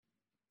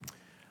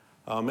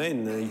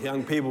Amen. The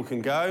young people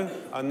can go.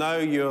 I know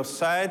you're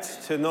sad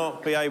to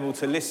not be able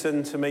to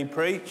listen to me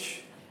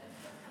preach.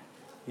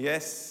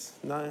 Yes?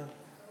 No?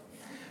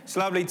 It's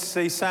lovely to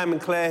see Sam and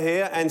Claire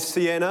here, and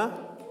Sienna.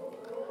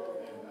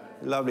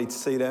 Lovely to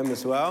see them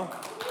as well.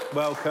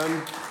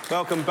 Welcome.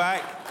 Welcome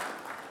back.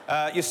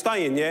 You're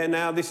staying, yeah?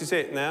 Now, this is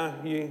it now?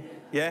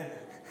 Yeah?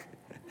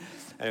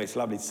 Anyway, it's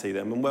lovely to see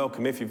them, and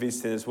welcome if you're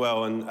visiting as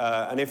well.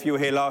 And if you were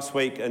here last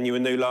week and you were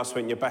new last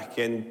week and you're back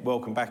again,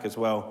 welcome back as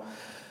well.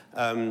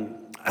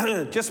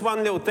 Just one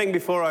little thing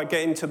before I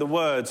get into the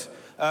words.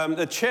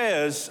 The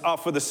chairs are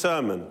for the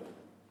sermon.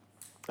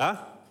 Huh?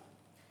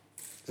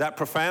 Is that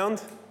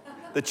profound?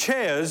 The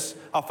chairs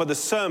are for the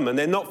sermon.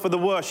 They're not for the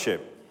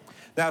worship.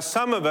 Now,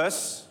 some of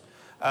us,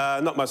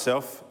 not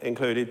myself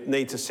included,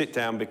 need to sit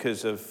down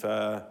because of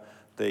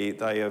they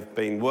have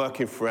been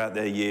working throughout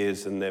their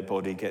years and their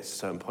body gets to a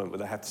certain point where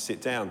they have to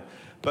sit down.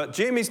 But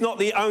Jim is not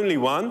the only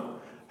one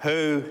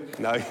who...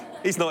 No,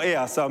 he's not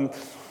here. So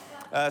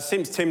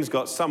since Tim's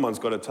got... Someone's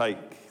got to take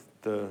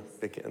the...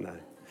 No.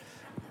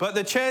 But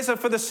the chairs are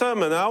for the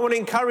sermon. And I want to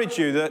encourage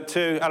you that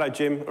to... Hello,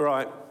 Jim. All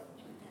right.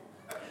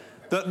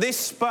 That this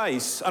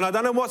space, and I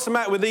don't know what's the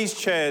matter with these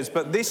chairs,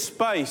 but this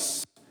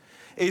space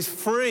is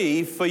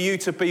free for you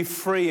to be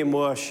free in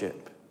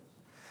worship.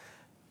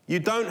 You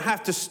don't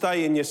have to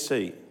stay in your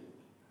seat.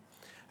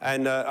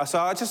 And so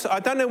I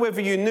don't know whether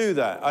you knew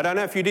that. I don't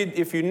know if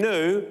you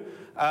knew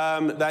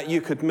that you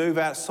could move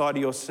outside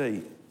of your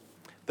seat.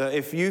 That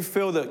if you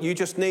feel that you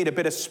just need a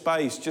bit of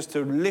space just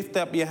to lift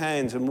up your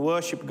hands and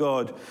worship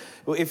God,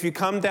 well, if you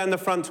come down the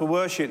front to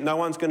worship, no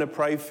one's going to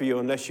pray for you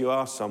unless you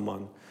ask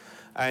someone.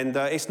 And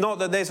it's not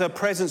that there's a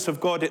presence of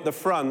God at the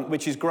front,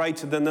 which is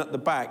greater than at the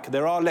back.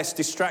 There are less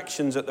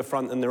distractions at the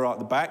front than there are at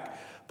the back.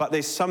 But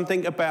there's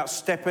something about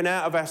stepping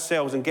out of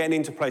ourselves and getting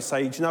into place.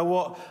 Say, do you know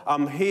what?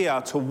 I'm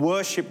here to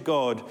worship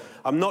God.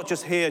 I'm not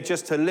just here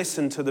just to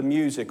listen to the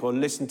music or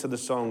listen to the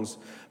songs,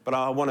 but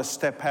I want to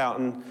step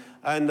out.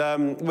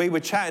 And we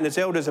were chatting as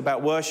elders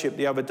about worship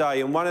the other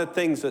day. And one of the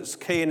things that's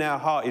key in our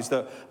heart is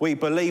that we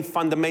believe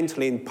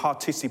fundamentally in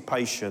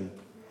participation.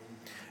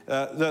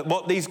 That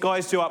what these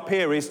guys do up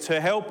here is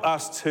to help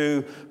us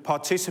to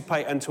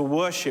participate and to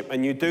worship.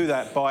 And you do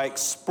that by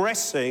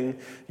expressing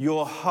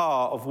your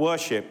heart of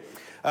worship.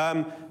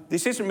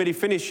 This isn't really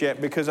finished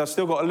yet because I've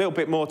still got a little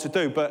bit more to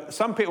do. But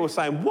some people are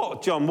saying,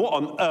 what, John, what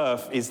on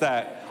earth is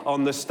that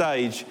on the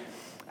stage?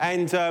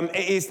 And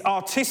it is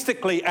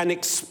artistically an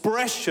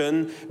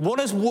expression. What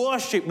does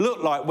worship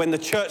look like when the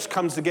church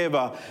comes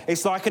together?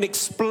 It's like an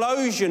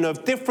explosion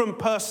of different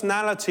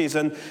personalities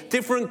and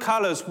different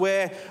colours,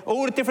 where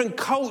all the different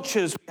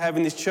cultures we have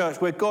in this church,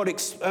 where God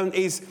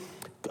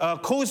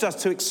calls us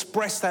to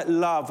express that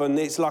love, and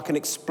it's like an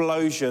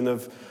explosion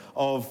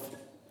of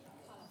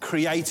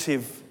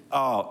creative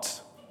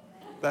art.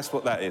 That's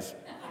what that is.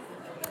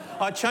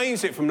 I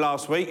changed it from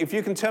last week. If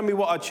you can tell me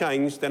what I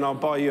changed, then I'll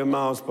buy you a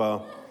Mars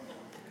bar.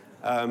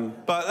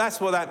 But that's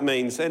what that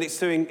means, and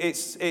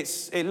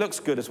it looks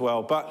good as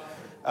well. But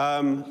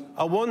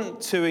I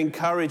want to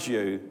encourage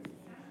you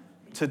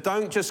to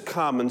don't just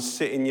come and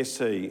sit in your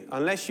seat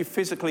unless you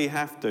physically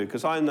have to,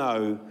 because I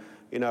know,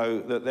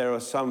 that there are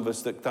some of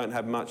us that don't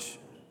have much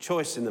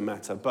choice in the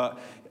matter. But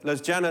as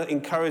Jana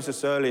encouraged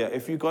us earlier,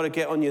 if you've got to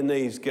get on your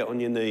knees, get on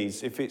your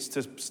knees. If it's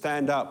to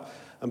stand up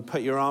and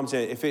put your arms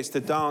in, if it's to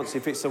dance,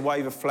 if it's to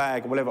wave a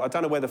flag, or whatever. I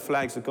don't know where the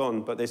flags are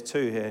gone, but there's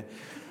two here.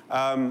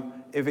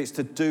 If it's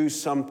to do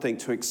something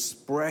to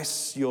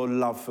express your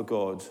love for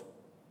God.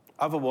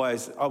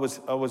 Otherwise, I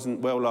wasn't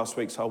well last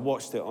week, so I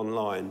watched it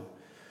online.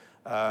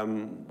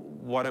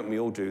 Why don't we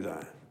all do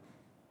that?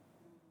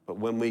 But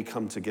when we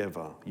come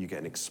together, you get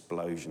an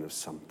explosion of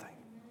something.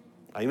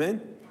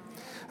 Amen?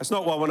 That's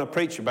not what I want to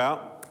preach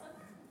about.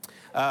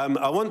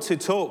 I want to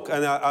talk,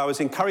 and I was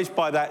encouraged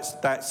by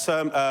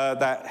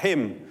that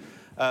hymn.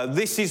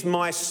 This is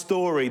my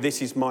story,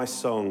 this is my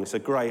song. It's a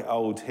great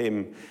old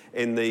hymn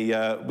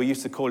we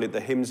used to call it the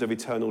Hymns of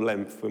Eternal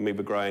Length when we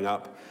were growing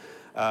up.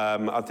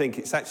 I think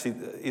it's actually,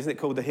 isn't it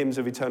called the Hymns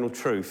of Eternal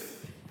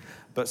Truth?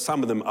 But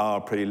some of them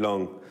are pretty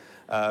long.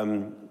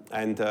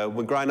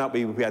 When growing up,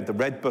 we had the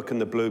Red Book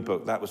and the Blue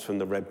Book. That was from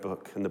the Red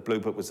Book. And the Blue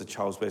Book was the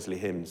Charles Wesley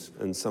hymns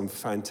and some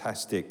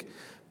fantastic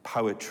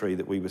poetry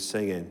that we were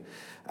singing.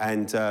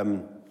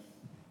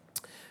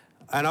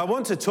 And I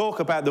want to talk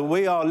about that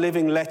we are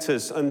living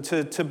letters. And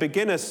to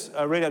begin us,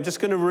 really, I'm just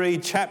going to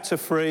read chapter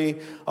 3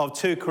 of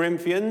 2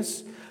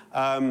 Corinthians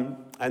and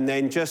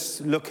then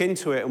just look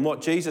into it and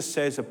what Jesus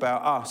says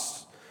about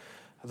us,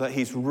 that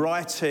he's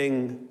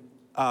writing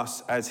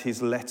us as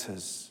his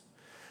letters.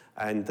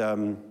 And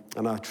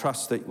I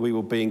trust that we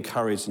will be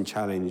encouraged and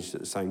challenged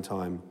at the same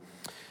time.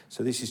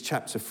 So this is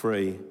chapter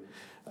 3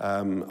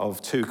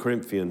 of 2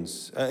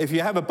 Corinthians. If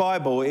you have a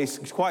Bible,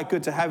 it's quite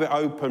good to have it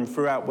open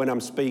throughout when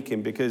I'm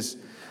speaking, because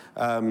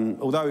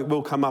although it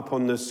will come up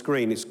on the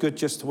screen, it's good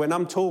just when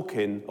I'm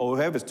talking, or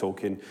whoever's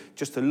talking,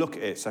 just to look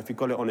at it. So if you've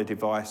got it on a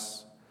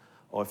device,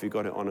 or if you've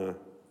got it on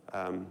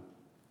a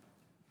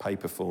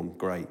paper form,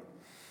 great.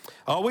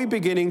 Are we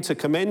beginning to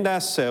commend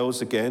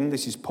ourselves, again,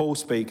 this is Paul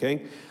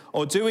speaking,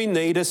 Or do we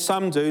need, as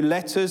some do,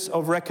 letters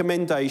of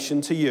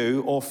recommendation to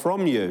you or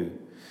from you?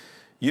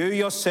 You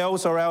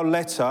yourselves are our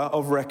letter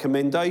of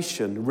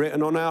recommendation,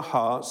 written on our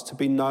hearts to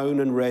be known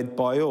and read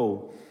by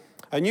all.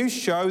 And you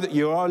show that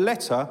you are a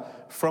letter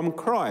from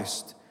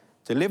Christ,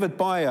 delivered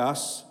by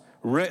us,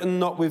 written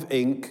not with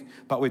ink,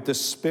 but with the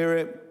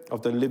Spirit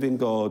of the living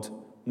God,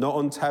 not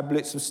on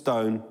tablets of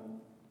stone,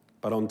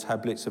 but on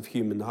tablets of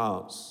human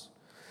hearts.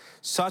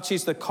 Such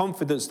is the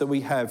confidence that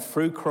we have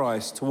through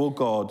Christ toward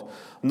God,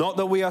 not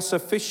that we are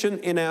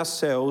sufficient in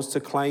ourselves to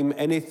claim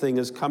anything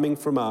as coming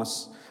from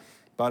us,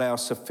 but our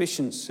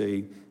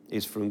sufficiency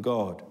is from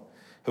God,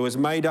 who has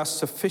made us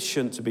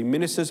sufficient to be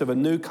ministers of a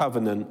new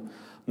covenant,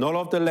 not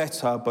of the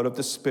letter, but of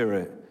the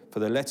Spirit. For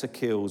the letter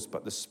kills,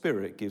 but the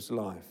Spirit gives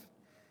life.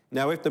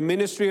 Now, if the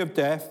ministry of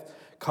death,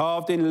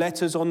 carved in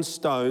letters on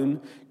stone,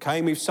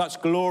 came with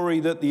such glory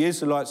that the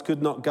Israelites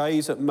could not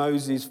gaze at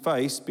Moses'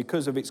 face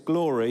because of its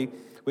glory,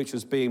 which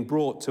was being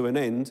brought to an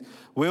end,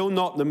 will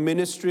not the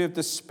ministry of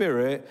the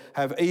Spirit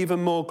have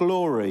even more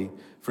glory?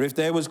 For if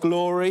there was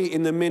glory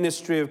in the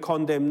ministry of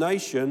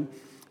condemnation,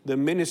 the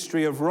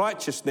ministry of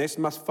righteousness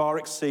must far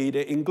exceed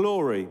it in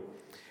glory.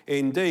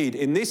 Indeed,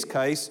 in this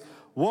case,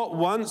 what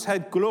once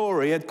had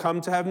glory had come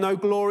to have no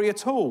glory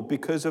at all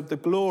because of the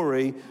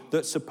glory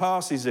that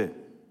surpasses it.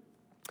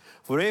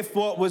 For if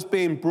what was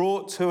being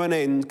brought to an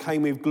end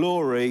came with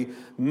glory,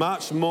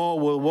 much more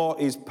will what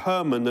is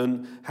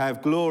permanent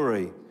have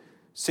glory.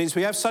 Since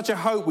we have such a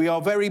hope, we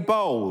are very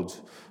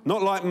bold,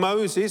 not like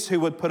Moses, who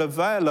would put a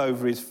veil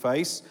over his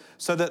face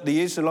so that the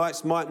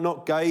Israelites might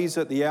not gaze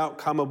at the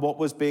outcome of what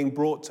was being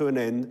brought to an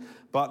end,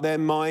 but their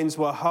minds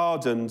were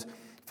hardened.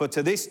 For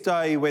to this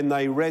day, when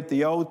they read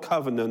the old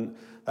covenant,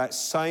 that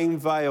same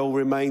veil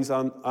remains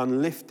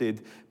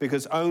unlifted,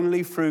 because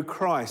only through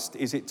Christ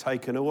is it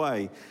taken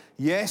away.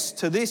 Yes,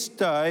 to this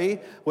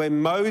day,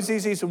 when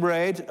Moses is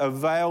read, a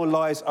veil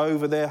lies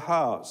over their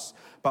hearts.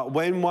 But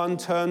when one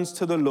turns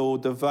to the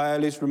Lord, the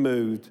veil is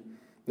removed.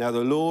 Now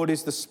the Lord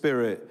is the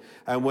Spirit,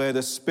 and where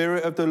the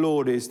Spirit of the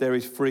Lord is, there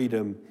is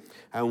freedom.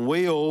 And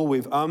we all,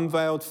 with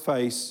unveiled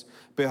face,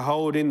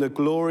 beholding the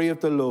glory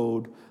of the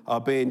Lord, are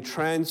being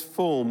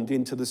transformed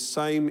into the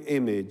same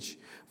image,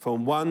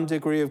 from one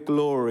degree of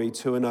glory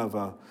to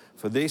another.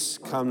 For this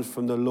comes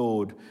from the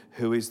Lord,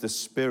 who is the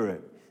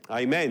Spirit.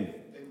 Amen.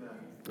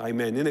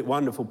 Amen. Isn't it a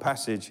wonderful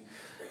passage?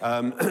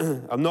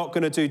 I'm not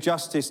going to do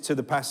justice to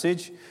the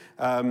passage,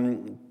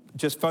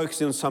 just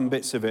focusing on some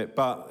bits of it,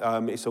 but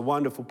it's a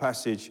wonderful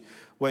passage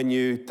when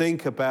you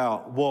think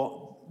about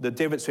what the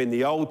difference between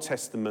the Old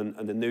Testament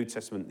and the New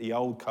Testament, the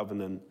Old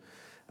Covenant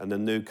and the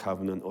New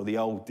Covenant, or the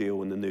Old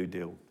Deal and the New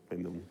Deal.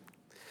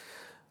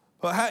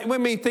 But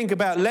when we think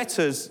about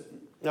letters,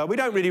 we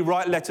don't really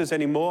write letters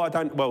anymore.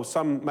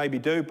 Some maybe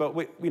do, but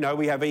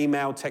we have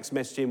email, text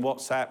messaging,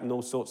 WhatsApp, and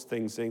all sorts of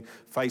things,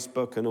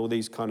 Facebook and all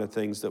these kind of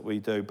things that we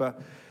do.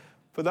 But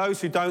for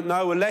those who don't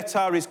know, a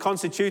letter is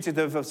constituted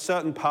of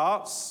certain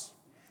parts.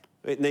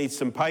 It needs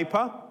some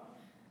paper,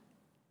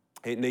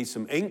 it needs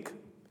some ink,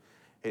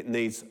 it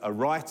needs a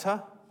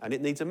writer, and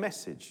it needs a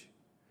message.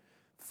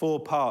 4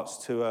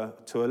 parts to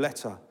a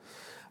letter.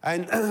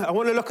 And I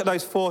want to look at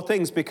those 4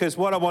 things, because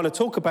what I want to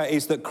talk about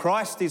is that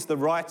Christ is the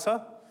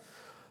writer,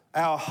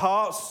 our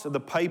hearts are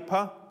the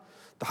paper,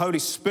 the Holy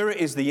Spirit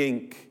is the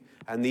ink,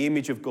 and the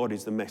image of God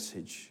is the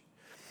message.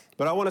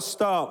 But I want to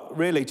start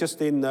really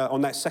just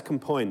on that second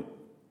point,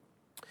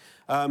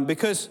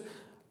 because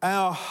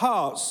our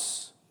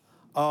hearts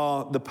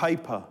are the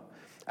paper.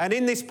 And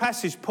in this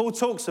passage, Paul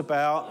talks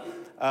about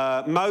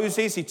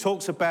Moses, he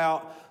talks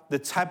about the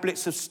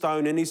tablets of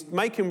stone, and he's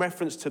making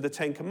reference to the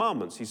 10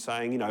 Commandments. He's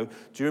saying, do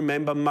you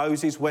remember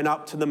Moses went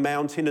up to the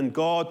mountain and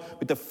God,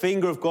 with the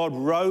finger of God,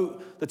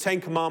 wrote the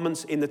 10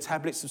 Commandments in the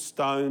tablets of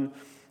stone,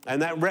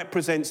 and that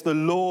represents the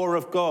law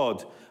of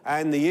God.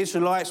 And the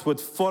Israelites would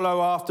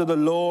follow after the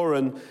law,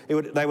 and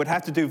they would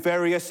have to do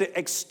various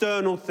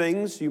external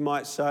things, you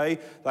might say.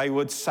 They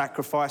would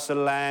sacrifice a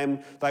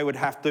lamb. They would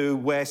have to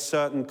wear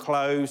certain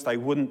clothes. They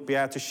wouldn't be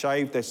able to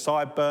shave their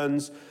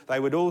sideburns. They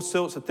would all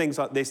sorts of things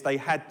like this they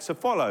had to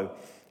follow.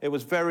 It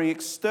was very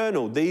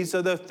external. These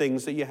are the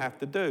things that you have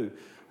to do.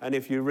 And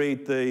if you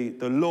read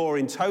the law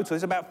in total,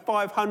 there's about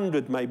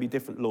 500 maybe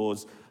different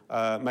laws,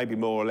 maybe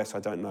more or less, I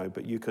don't know,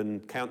 but you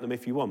can count them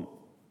if you want.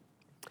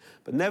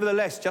 But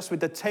nevertheless, just with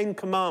the 10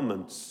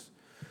 Commandments,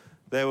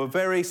 some of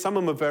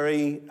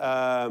them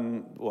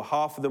were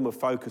half of them were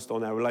focused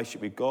on our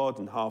relationship with God,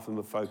 and half of them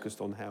were focused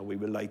on how we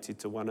related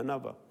to one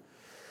another.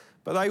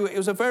 But it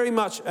was a very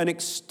much an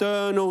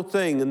external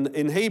thing. And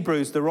in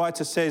Hebrews, the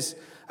writer says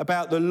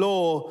about the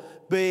law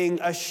being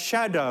a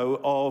shadow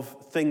of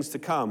things to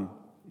come.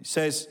 He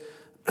says,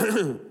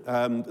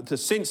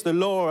 since the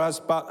law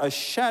has but a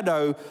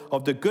shadow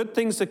of the good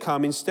things to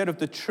come instead of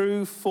the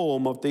true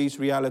form of these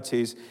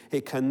realities,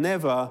 it can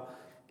never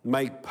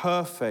make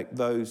perfect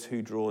those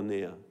who draw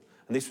near.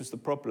 And this was the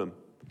problem.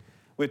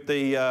 With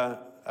the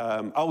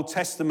Old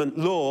Testament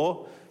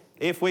law,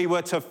 if we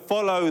were to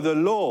follow the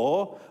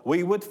law,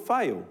 we would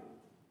fail.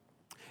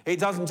 It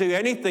doesn't do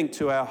anything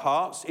to our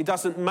hearts. It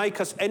doesn't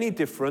make us any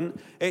different.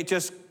 It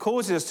just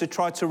causes us to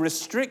try to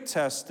restrict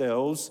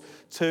ourselves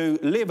to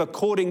live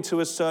according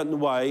to a certain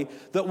way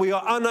that we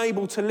are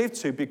unable to live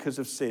to because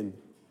of sin.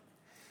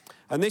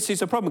 And this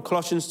is a problem.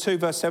 Colossians 2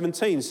 verse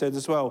 17 says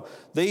as well,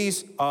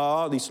 this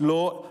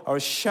law are a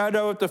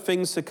shadow of the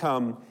things to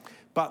come,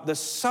 but the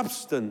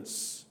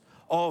substance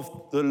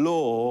of the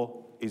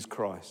law is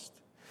Christ.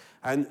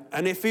 And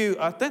if you,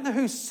 I don't know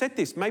who said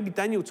this, maybe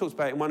Daniel talks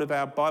about it in one of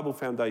our Bible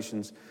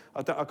foundations,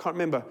 I can't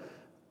remember,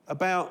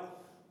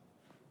 about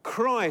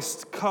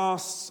Christ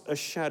casts a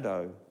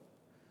shadow,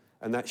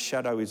 and that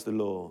shadow is the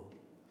law.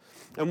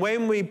 And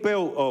when we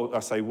built,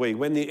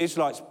 when the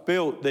Israelites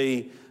built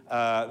the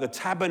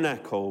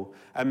tabernacle,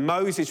 and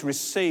Moses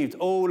received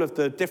all of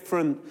the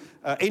different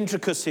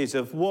intricacies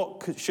of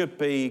what should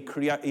be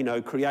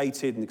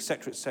created, and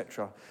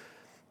etc.,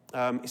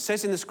 it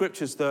says in the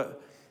scriptures that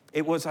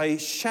it was a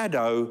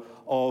shadow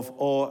of,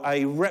 or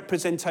a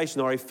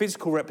representation, or a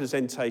physical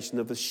representation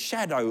of the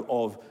shadow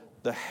of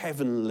the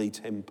heavenly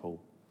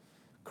temple,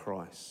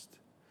 Christ.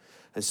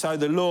 And so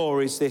the law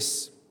is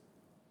this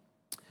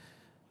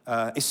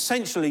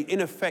essentially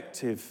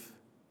ineffective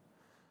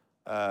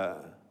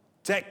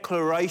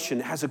declaration.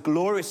 It has a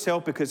glory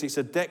itself because it's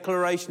a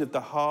declaration of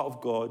the heart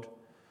of God,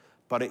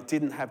 but it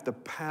didn't have the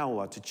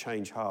power to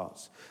change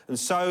hearts. And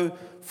so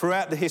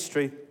throughout the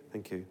history,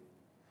 thank you.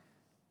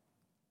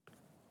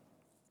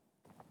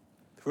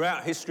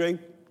 Throughout history,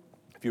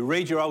 if you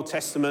read your Old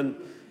Testament,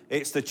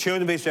 it's the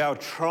children of Israel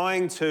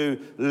trying to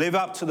live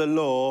up to the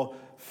law,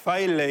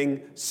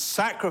 failing,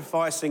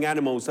 sacrificing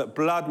animals that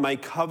blood may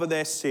cover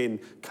their sin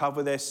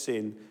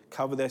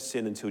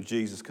until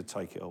Jesus could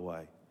take it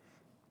away.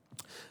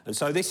 And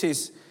so this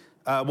is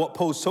what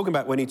Paul's talking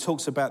about when he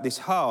talks about this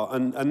heart.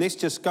 And this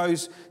just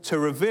goes to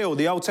reveal,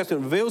 the Old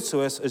Testament reveals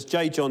to us, as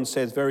J. John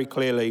says very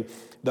clearly,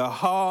 the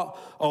heart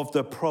of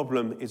the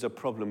problem is a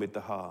problem with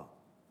the heart.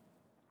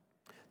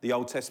 The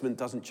Old Testament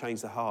doesn't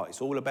change the heart. It's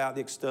all about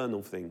the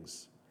external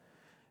things.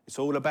 It's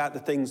all about the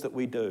things that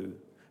we do.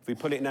 If we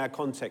put it in our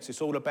context,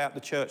 it's all about the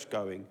church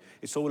going.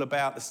 It's all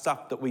about the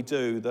stuff that we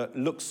do that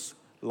looks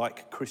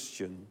like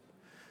Christian,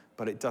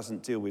 but it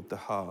doesn't deal with the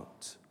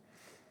heart.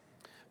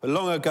 But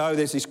long ago,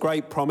 there's this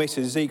great promise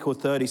in Ezekiel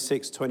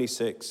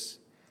 36:26.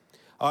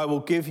 I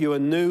will give you a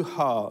new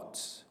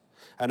heart,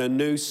 and a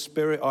new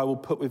spirit I will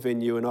put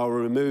within you, and I will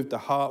remove the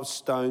heart of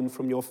stone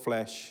from your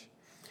flesh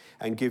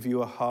and give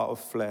you a heart of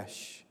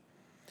flesh.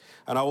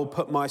 And I will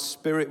put my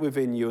spirit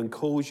within you and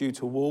cause you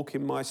to walk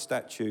in my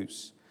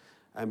statutes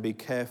and be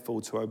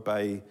careful to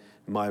obey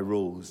my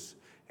rules.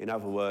 In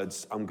other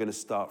words, I'm going to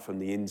start from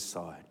the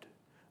inside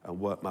and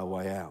work my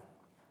way out.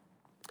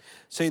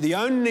 See, the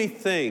only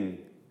thing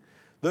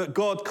that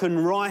God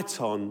can write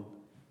on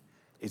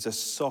is a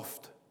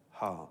soft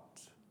heart.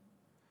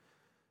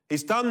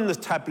 He's done the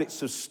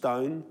tablets of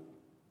stone.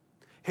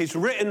 He's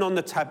written on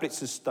the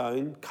tablets of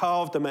stone,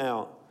 carved them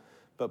out,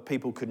 but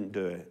people couldn't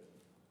do it.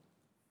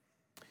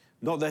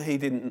 Not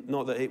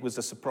that it was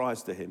a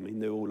surprise to him, he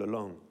knew all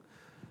along.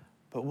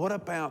 But what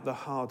about the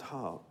hard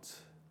heart?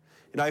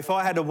 You know, if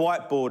I had a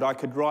whiteboard, I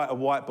could write a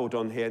whiteboard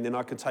on here, and then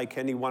I could take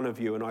any one of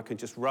you and I could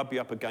just rub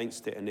you up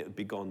against it and it would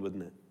be gone,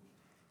 wouldn't it?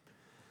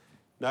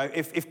 Now,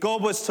 if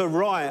God was to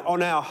write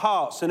on our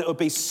hearts, then it would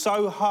be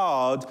so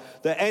hard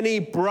that any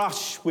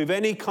brush with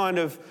any kind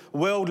of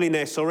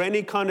worldliness or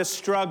any kind of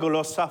struggle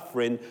or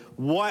suffering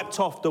wiped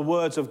off the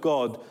words of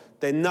God,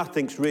 then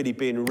nothing's really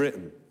being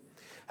written.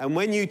 And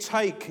when you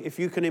take, if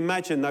you can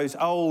imagine those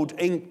old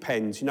ink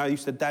pens, you know,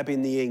 used to dab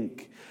in the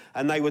ink,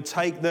 and they would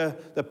take the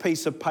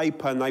piece of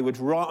paper and they would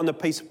write on the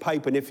piece of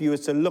paper, and if you were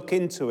to look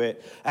into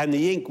it, and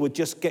the ink would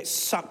just get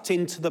sucked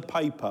into the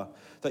paper,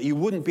 that you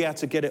wouldn't be able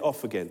to get it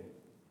off again.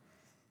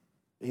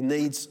 He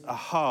needs a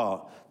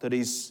heart that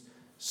is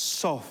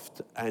soft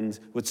and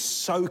would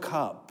soak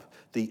up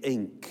the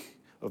ink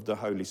of the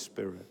Holy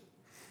Spirit.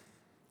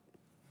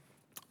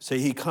 See,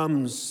 he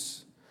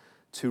comes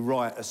to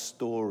write a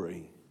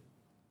story.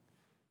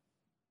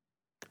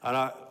 And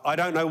I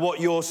don't know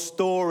what your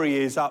story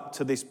is up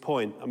to this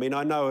point. I mean,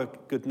 I know a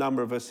good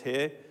number of us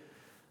here.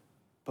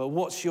 But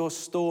what's your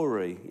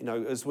story? You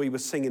know, as we were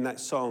singing that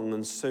song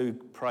and Sue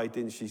prayed,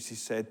 didn't she? She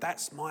said,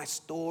 that's my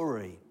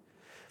story.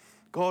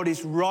 God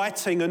is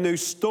writing a new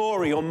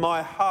story on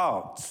my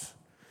heart.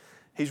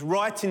 He's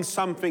writing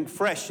something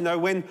fresh. You know,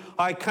 when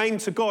I came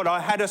to God, I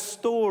had a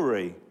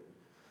story.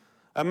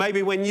 And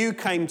maybe when you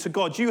came to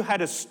God, you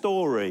had a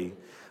story.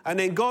 And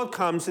then God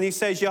comes and he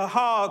says, your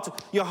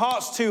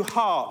heart's too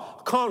hard.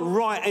 I can't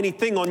write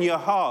anything on your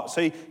heart.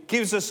 So he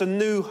gives us a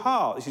new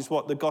heart. This is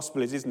what the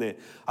gospel is, isn't it?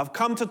 I've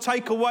come to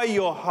take away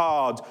your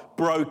hard,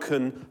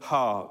 broken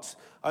heart.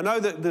 I know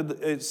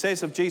that it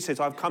says of Jesus,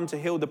 I've come to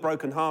heal the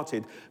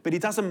brokenhearted, but he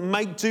doesn't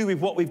make do with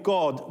what we've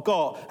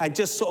got and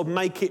just sort of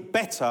make it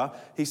better.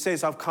 He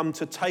says, I've come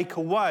to take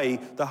away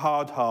the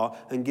hard heart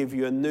and give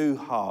you a new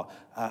heart,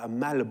 a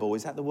malleable.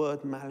 Is that the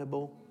word,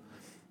 malleable?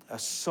 A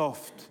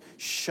soft,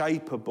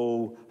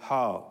 shapeable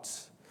heart.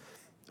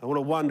 And what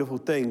a wonderful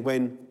thing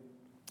when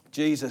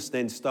Jesus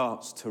then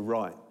starts to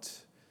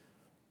write.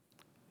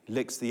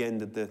 licks the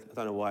end of the, I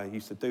don't know why I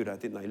used to do that,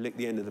 didn't they? Lick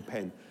the end of the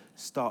pen,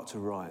 start to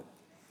write.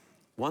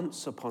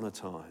 Once upon a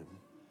time,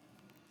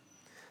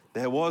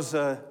 there was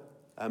a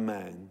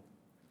man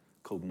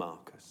called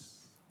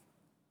Marcus.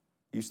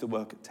 He used to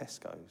work at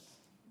Tesco's.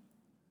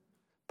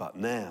 But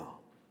now,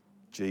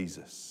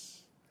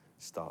 Jesus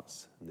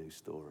starts a new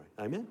story.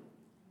 Amen?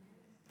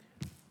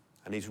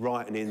 And he's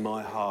writing in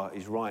my heart,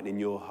 he's writing in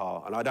your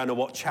heart. And I don't know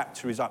what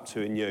chapter he's up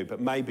to in you, but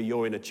maybe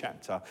you're in a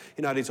chapter.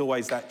 You know, there's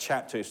always that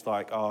chapter, it's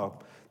like, oh,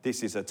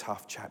 this is a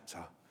tough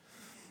chapter.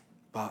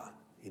 But,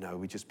 you know,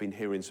 we've just been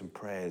hearing some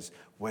prayers.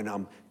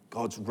 When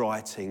God's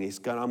writing,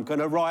 I'm going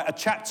to write a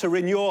chapter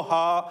in your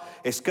heart.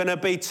 It's going to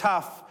be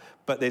tough,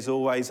 but there's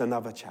always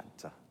another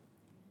chapter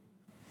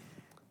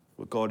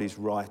where God is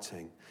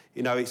writing.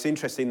 You know, it's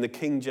interesting, the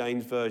King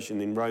James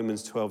Version in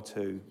Romans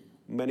 12:2,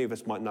 many of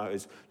us might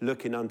notice,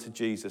 looking unto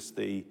Jesus,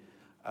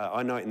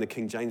 I know it in the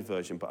King James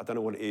Version, but I don't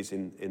know what it is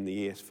in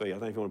the ESV. I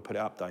don't know if you want to put it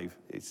up, Dave.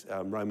 It's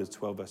Romans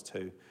 12, verse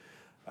 2.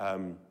 I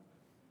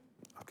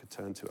could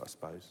turn to it, I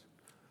suppose.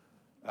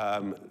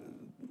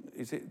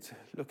 Is it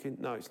looking?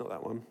 No, it's not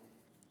that one.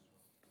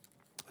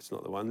 It's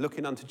not the one.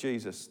 Looking unto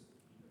Jesus.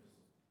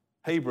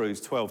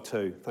 Hebrews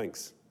 12:2.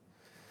 Thanks.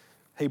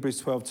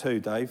 Hebrews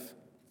 12:2, Dave.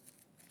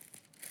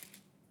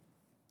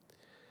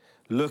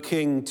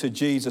 Looking to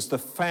Jesus, the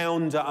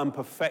founder and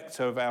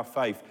perfecter of our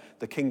faith.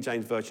 The King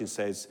James Version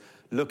says,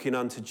 looking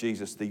unto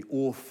Jesus, the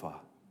author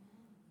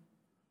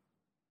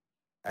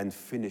and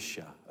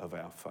finisher of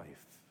our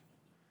faith.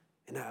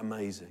 Isn't that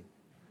amazing?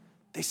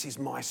 This is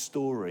my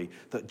story,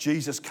 that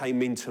Jesus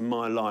came into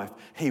my life.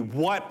 He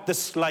wiped the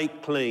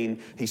slate clean.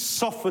 He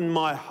softened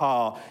my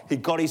heart. He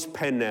got his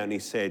pen out and he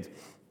said,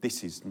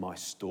 this is my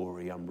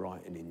story I'm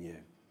writing in you.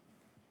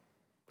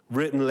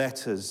 Written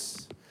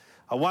letters.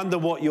 I wonder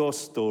what your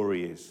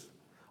story is.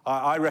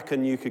 I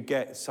reckon you could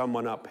get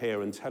someone up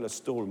here and tell a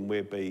story and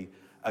we'd be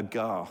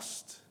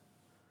aghast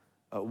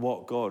at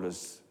what God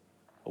has,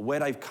 or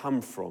where they've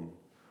come from,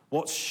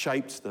 what's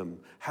shaped them,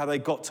 how they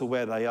got to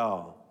where they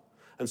are.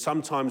 And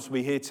sometimes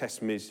we hear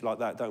testimonies like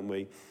that, don't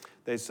we?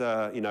 There's,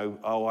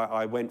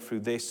 I went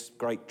through this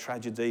great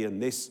tragedy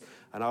and this,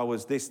 and I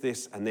was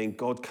this, and then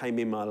God came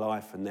in my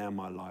life, and now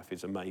my life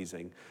is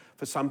amazing.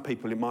 For some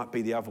people, it might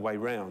be the other way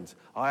round.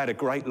 I had a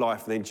great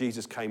life, and then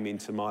Jesus came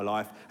into my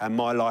life, and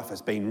my life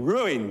has been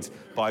ruined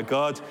by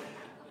God,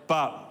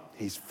 but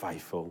he's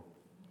faithful.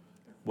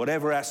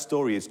 Whatever our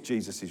story is,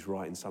 Jesus is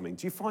writing something.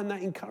 Do you find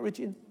that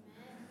encouraging?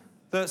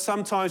 That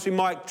sometimes we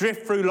might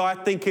drift through life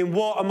thinking,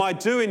 what am I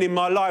doing in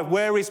my life?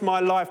 Where is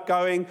my life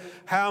going?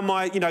 How am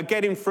I,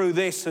 getting through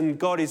this? And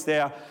God is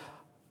there.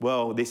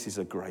 Well, this is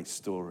a great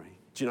story.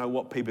 Do you know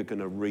what? People are going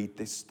to read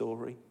this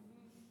story.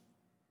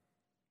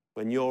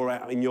 When you're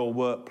out in your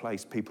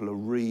workplace, people are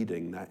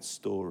reading that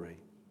story.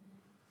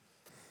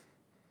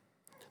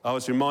 I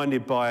was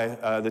reminded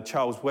by the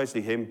Charles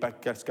Wesley hymn,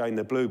 back going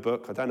the Blue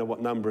Book. I don't know what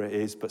number it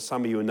is, but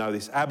some of you will know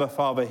this. Abba,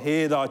 Father,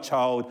 hear thy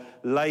child,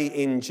 lay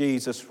in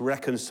Jesus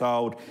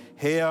reconciled.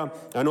 Hear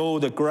and all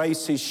the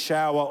graces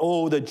shower,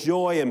 all the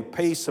joy and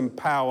peace and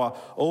power.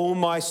 All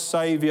my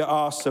Saviour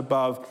asks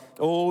above,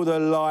 all the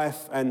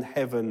life and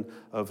heaven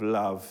of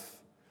love.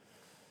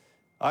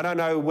 I don't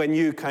know when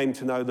you came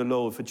to know the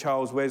Lord. For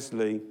Charles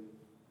Wesley,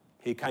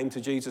 he came to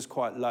Jesus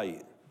quite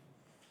late.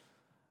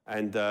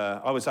 And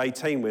I was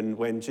 18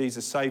 when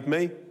Jesus saved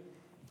me,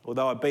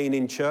 although I'd been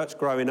in church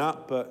growing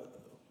up,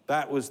 but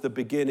that was the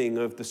beginning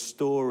of the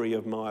story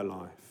of my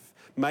life.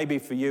 Maybe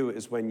for you it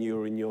was when you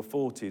were in your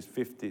 40s,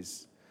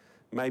 50s.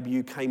 Maybe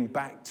you came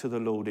back to the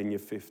Lord in your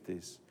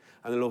 50s.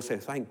 And the Lord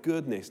said, thank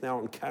goodness, now I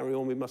can carry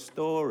on with my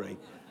story.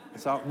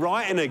 Start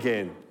writing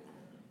again.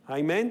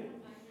 Amen?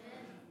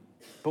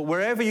 But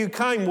wherever you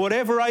came,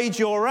 whatever age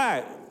you're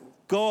at,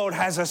 God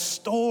has a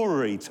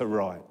story to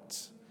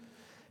write.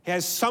 He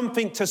has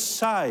something to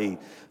say,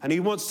 and he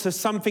wants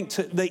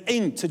the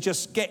ink to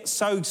just get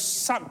so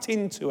sucked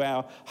into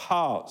our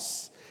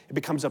hearts. It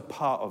becomes a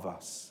part of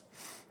us.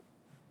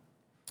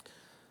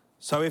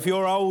 So if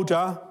you're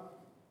older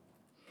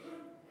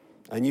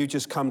and you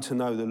just come to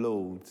know the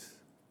Lord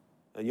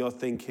and you're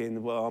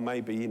thinking, well,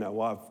 maybe,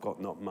 I've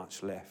got not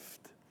much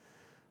left.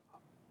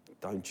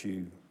 Don't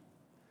you?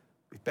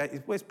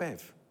 Where's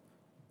Bev?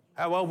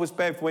 How old was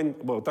Bev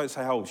don't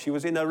say how old. She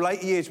was in her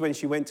late years when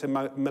she went to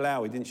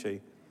Malawi, didn't she?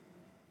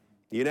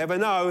 You never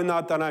know, and I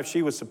don't know if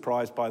she was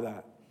surprised by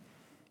that.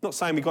 Not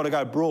saying we've got to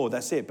go abroad,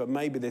 that's it, but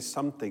maybe there's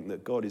something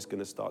that God is going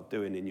to start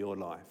doing in your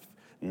life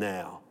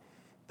now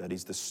that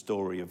is the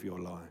story of your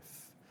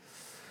life.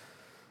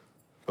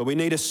 But we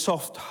need a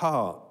soft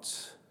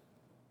heart.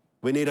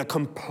 We need a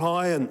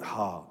compliant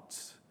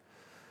heart.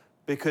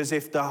 Because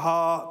if the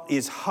heart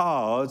is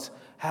hard,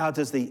 how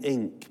does the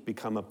ink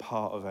become a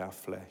part of our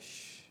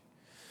flesh?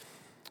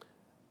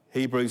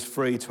 Hebrews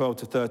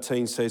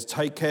 3:12-13 says,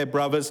 take care,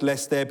 brothers,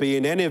 lest there be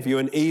in any of you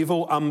an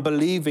evil,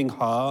 unbelieving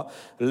heart,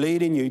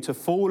 leading you to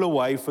fall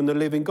away from the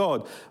living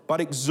God.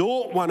 But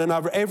exhort one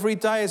another every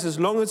day, as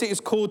long as it is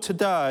called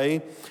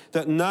today,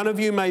 that none of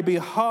you may be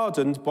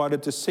hardened by the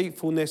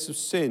deceitfulness of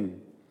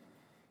sin.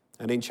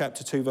 And in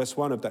chapter 2, verse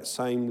 1 of that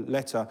same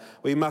letter,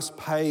 we must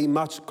pay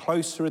much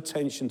closer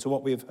attention to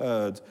what we have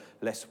heard,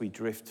 lest we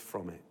drift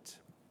from it.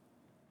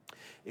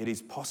 It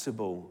is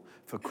possible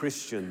for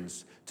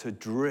Christians to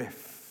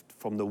drift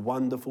from the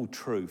wonderful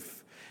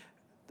truth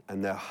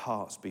and their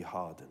hearts be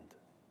hardened.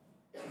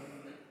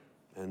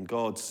 And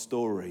God's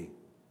story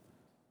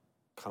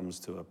comes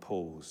to a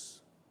pause.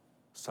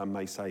 Some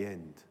may say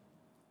end.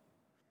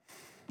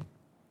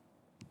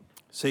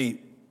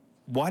 See,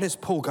 why does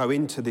Paul go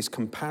into this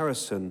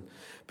comparison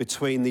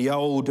between the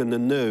old and the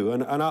new?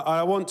 And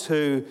I want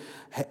to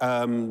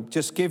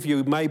just give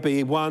you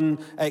maybe one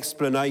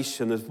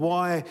explanation of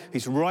why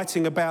he's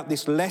writing about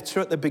this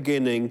letter at the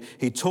beginning.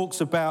 He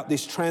talks about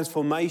this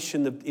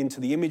transformation into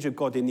the image of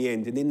God in the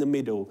end. And in the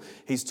middle,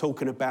 he's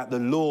talking about the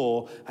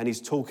law, and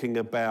he's talking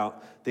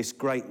about this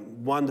great,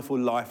 wonderful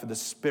life of the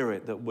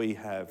Spirit that we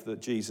have,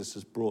 that Jesus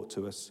has brought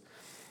to us.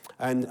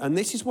 And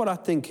this is what I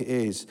think it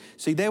is.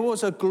 See, there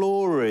was a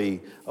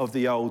glory of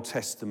the Old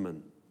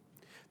Testament.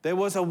 There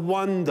was a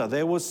wonder.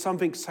 There was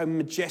something so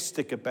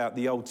majestic about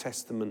the Old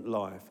Testament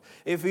life.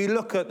 If you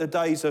look at the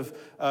days of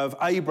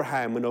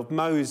Abraham and of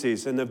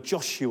Moses and of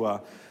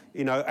Joshua,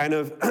 and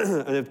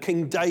of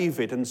King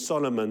David and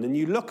Solomon, and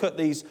you look at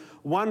these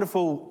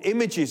wonderful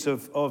images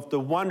of the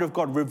wonder of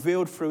God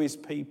revealed through his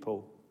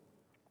people,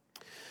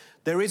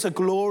 there is a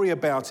glory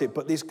about it,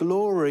 but this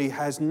glory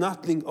has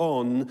nothing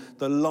on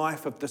the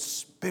life of the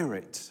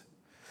Spirit,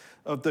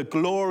 of the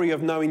glory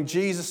of knowing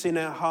Jesus in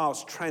our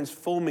hearts,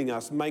 transforming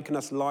us, making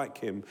us like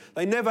him.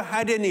 They never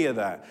had any of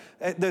that.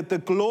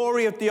 The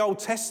glory of the Old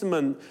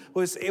Testament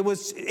was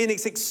in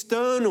its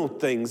external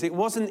things. It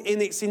wasn't in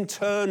its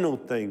internal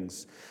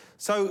things.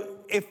 So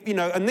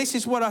and this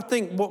is what I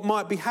think what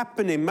might be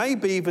happening,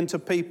 maybe even to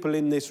people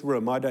in this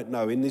room, I don't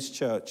know, in this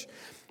church.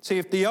 See,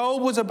 if the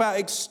old was about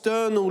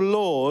external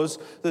laws,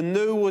 the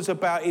new was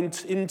about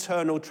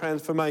internal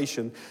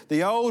transformation.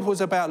 The old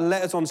was about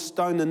letters on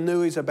stone, the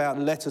new is about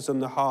letters on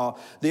the heart.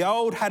 The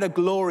old had a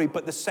glory,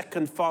 but the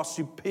second far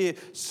superior,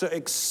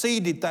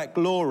 exceeded that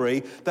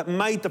glory, that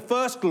made the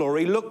first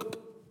glory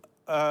look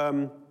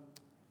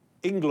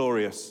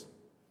inglorious. Is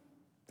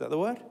that the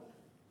word?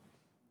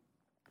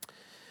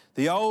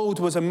 The old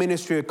was a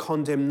ministry of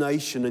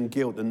condemnation and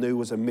guilt. The new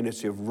was a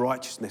ministry of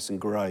righteousness and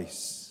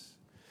grace.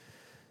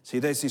 See,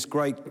 there's this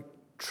great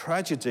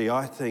tragedy,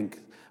 I think,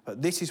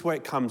 but this is where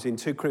it comes in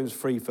 2 Corinthians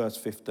 3, verse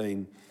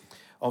 15,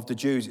 of the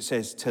Jews. It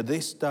says, to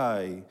this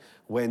day,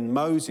 when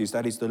Moses,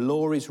 that is the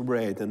law, is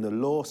read, and the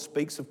law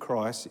speaks of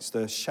Christ, it's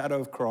the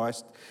shadow of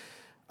Christ,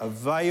 a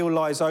veil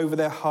lies over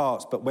their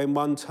hearts, but when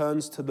one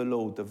turns to the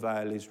Lord, the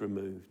veil is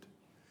removed.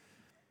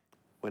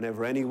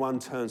 Whenever anyone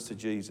turns to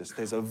Jesus,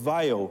 there's a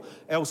veil.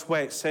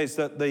 Elsewhere it says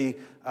that the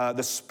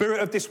spirit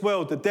of this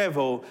world, the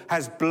devil,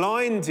 has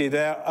blinded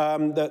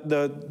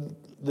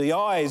the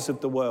eyes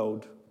of the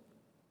world.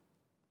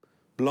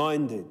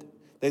 Blinded.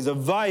 There's a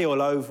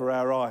veil over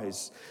our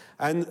eyes.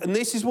 And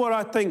this is what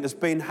I think has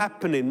been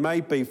happening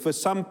maybe for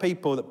some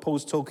people that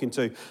Paul's talking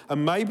to,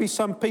 and maybe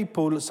some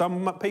people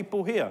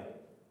here.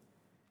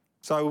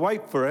 So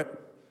wait for it.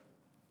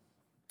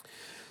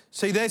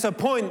 See, there's a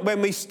point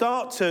when we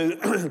start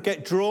to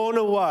get drawn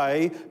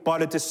away by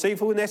the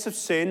deceitfulness of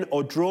sin,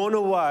 or drawn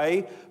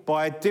away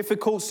by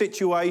difficult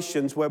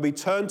situations where we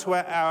turn to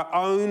our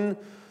own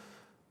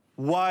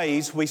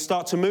ways. We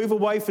start to move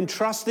away from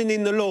trusting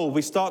in the Lord.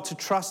 We start to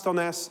trust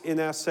in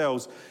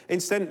ourselves.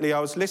 Incidentally, I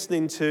was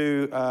listening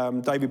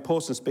to David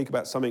Pawson speak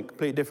about something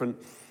completely different,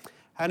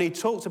 and he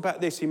talked about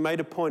this. He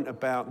made a point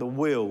about the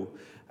will.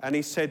 And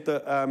he said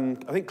that,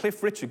 I think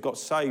Cliff Richard got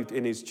saved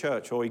in his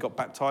church, or he got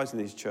baptised in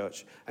his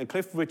church. And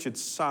Cliff Richard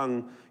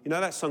sung,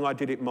 that song, I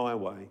Did It My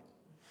Way.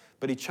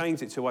 But he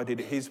changed it to I Did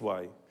It His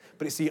Way.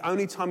 But it's the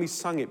only time he's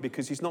sung it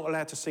because he's not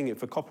allowed to sing it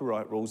for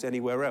copyright rules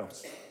anywhere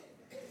else.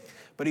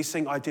 But he's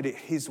saying, I did it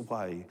his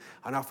way.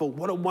 And I thought,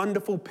 what a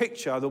wonderful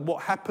picture that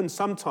what happens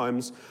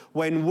sometimes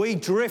when we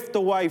drift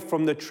away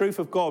from the truth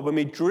of God, when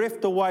we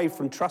drift away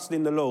from trusting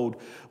in the Lord,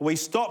 we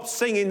stop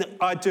singing,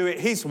 I do it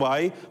his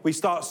way. We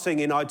start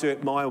singing, I do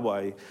it my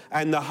way.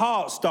 And the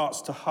heart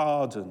starts to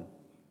harden.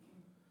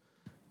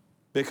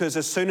 Because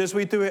as soon as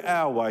we do it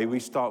our way,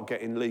 we start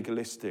getting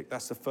legalistic.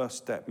 That's the first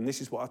step. And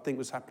this is what I think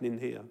was happening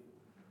here.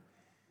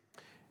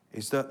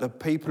 Is that the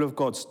people of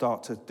God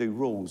start to do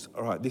rules.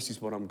 All right, this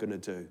is what I'm going to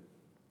do.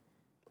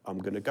 I'm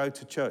going to go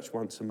to church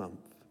once a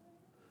month.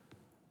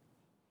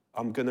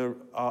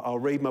 I'll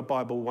read my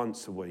Bible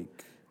once a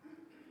week.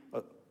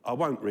 I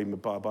won't read my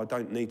Bible. I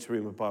don't need to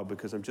read my Bible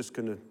because I'm just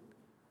going to...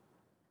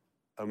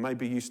 And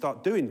maybe you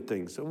start doing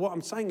things. So what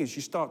I'm saying is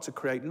you start to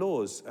create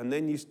laws, and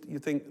then you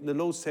think the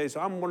Lord says,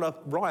 I'm going to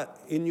write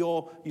in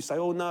your... You say,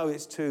 oh, no,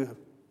 it's too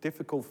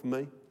difficult for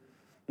me.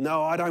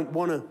 No, I don't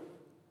want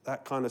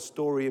that kind of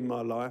story in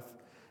my life.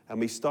 And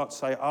we start to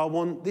say, I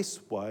want this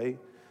way,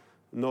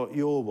 not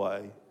your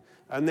way.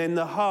 And then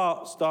the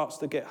heart starts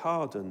to get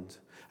hardened.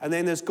 And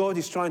then as God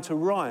is trying to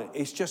write,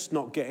 it's just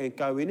not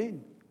going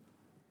in.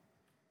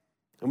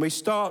 And we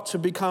start to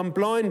become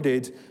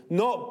blinded,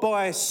 not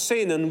by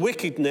sin and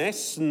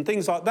wickedness and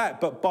things like that,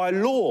 but by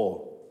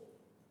law.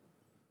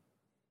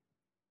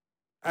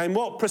 And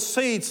what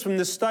proceeds from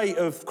the state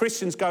of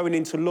Christians going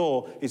into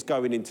law is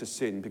going into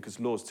sin, because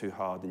law's too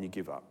hard and you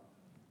give up.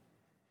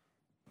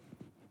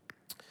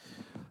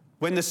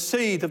 When the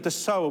seed of the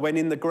sower went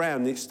in the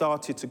ground and it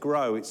started to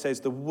grow, it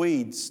says the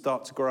weeds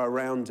start to grow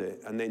around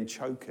it and then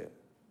choke it,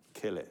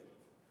 kill it.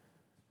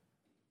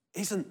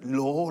 Isn't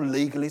law,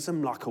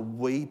 legalism, like a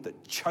weed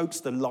that chokes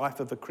the life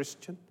of a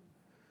Christian?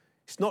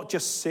 It's not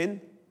just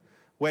sin.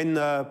 When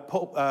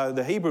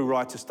the Hebrew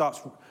writer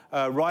starts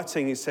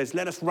writing, he says,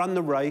 let us run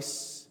the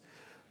race.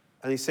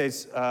 And he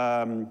says,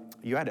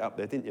 you had it up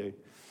there, didn't you?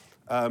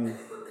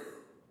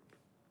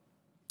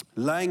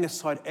 Laying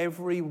aside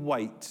every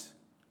weight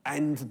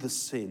and the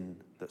sin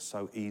that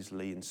so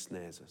easily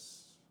ensnares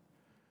us.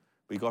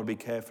 We've got to be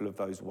careful of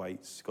those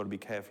weights. We've got to be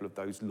careful of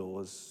those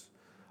laws.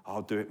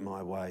 I'll do it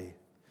my way.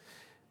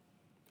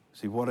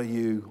 See, what are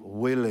you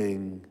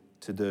willing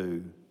to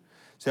do?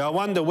 See, I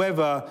wonder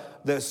whether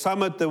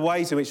some of the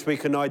ways in which we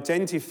can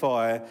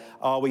identify,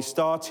 are we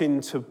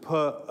starting to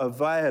put a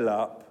veil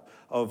up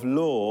of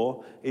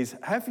law, is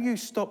have you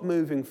stopped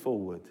moving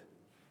forward?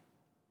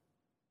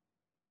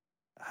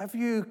 Have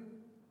you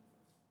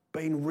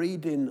been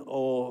reading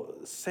or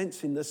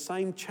sensing the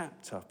same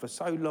chapter for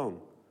so long?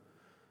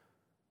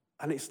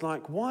 And it's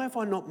like, why have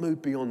I not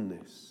moved beyond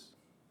this?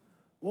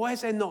 Why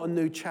is there not a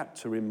new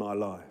chapter in my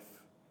life?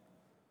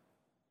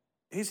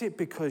 Is it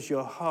because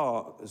your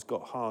heart has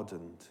got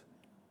hardened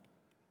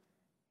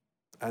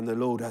and the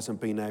Lord hasn't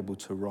been able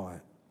to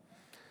write?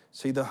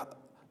 See,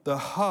 the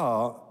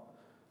heart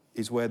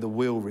is where the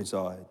will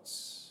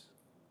resides.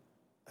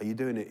 Are you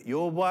doing it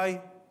your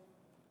way,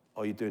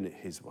 or are you doing it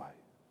his way?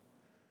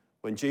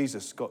 When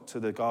Jesus got to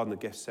the Garden of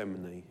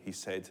Gethsemane, he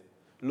said,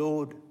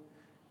 Lord,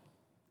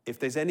 if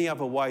there's any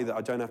other way that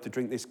I don't have to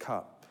drink this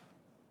cup,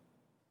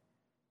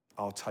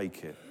 I'll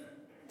take it.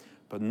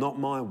 But not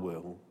my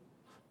will,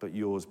 but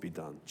yours be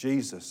done.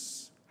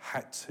 Jesus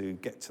had to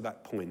get to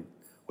that point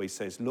where he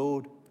says,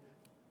 Lord,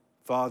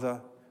 Father,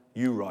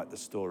 you write the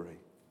story,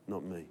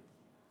 not me.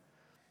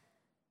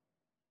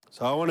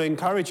 So I want to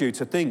encourage you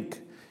to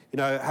think,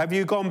 have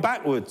you gone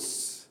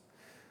backwards?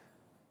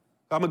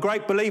 I'm a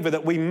great believer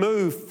that we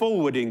move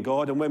forward in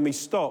God, and when we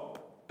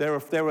stop, there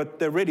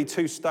are really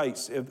two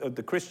states of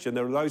the Christian.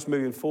 There are those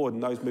moving forward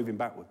and those moving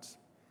backwards.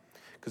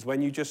 Because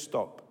when you just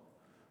stop,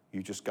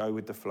 you just go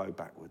with the flow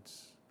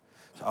backwards.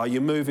 So are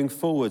you moving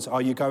forwards?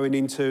 Are you going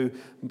into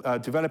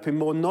developing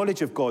more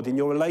knowledge of God in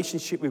your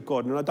relationship with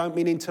God? And I don't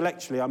mean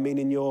intellectually, I mean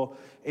in your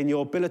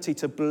ability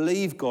to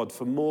believe God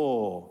for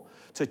more,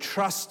 to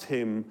trust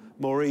him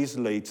more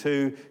easily,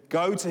 to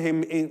go to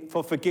him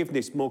for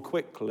forgiveness more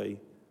quickly.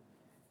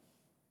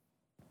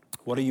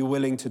 What are you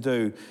willing to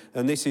do?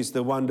 And this is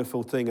the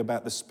wonderful thing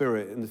about the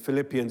Spirit. In the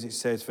Philippians it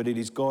says, for it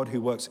is God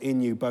who works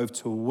in you both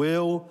to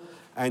will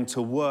and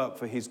to work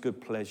for his good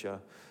pleasure.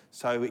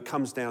 So it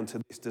comes down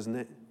to this, doesn't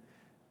it?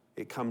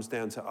 It comes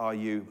down to, are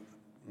you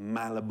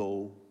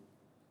malleable?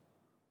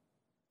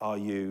 Are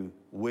you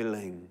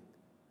willing?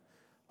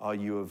 Are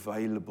you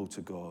available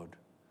to God?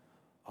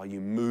 Are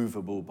you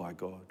movable by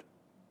God?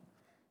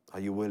 Are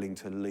you willing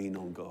to lean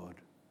on God?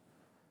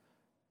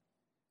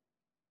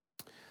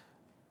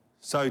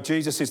 So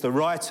Jesus is the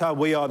writer,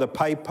 we are the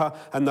paper,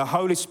 and the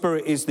Holy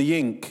Spirit is the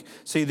ink.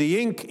 See, the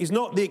ink is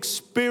not the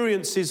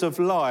experiences of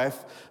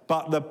life,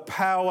 but the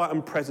power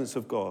and presence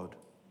of God,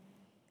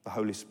 the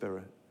Holy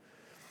Spirit.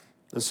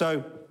 And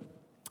so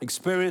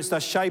experience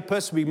does shape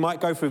us. We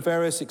might go through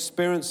various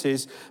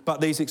experiences,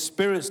 but these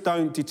experiences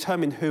don't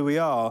determine who we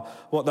are.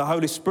 What the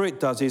Holy Spirit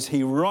does is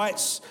he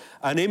writes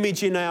an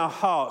image in our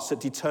hearts that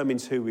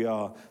determines who we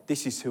are.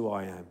 This is who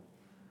I am.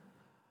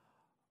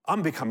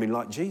 I'm becoming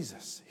like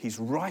Jesus. He's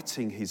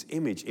writing his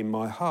image in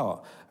my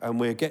heart. And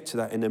we'll get to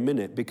that in a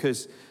minute,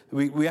 because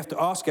we have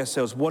to ask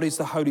ourselves, what is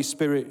the Holy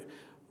Spirit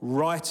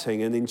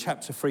writing? And in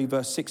chapter 3,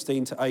 verse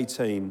 16 to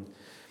 18,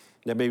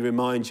 let me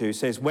remind you, it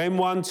says, when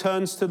one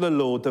turns to the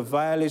Lord, the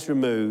veil is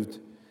removed.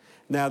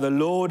 Now the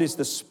Lord is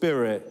the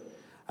Spirit,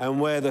 and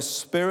where the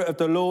Spirit of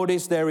the Lord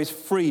is, there is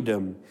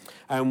freedom.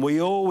 And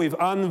we all, with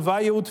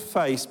unveiled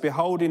face,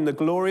 beholding the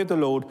glory of the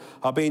Lord,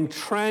 are being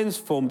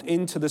transformed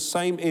into the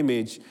same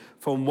image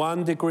from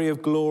one degree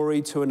of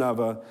glory to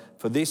another.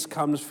 For this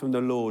comes from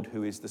the Lord,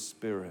 who is the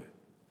Spirit.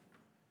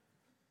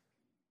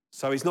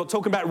 So he's not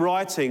talking about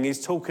writing,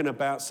 he's talking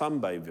about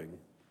sunbathing.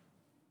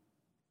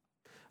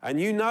 And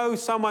you know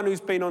someone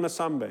who's been on a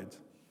sunbed.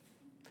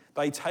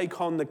 They take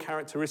on the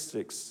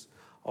characteristics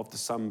of the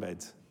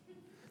sunbed.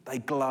 They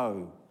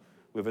glow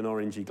with an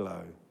orangey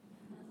glow.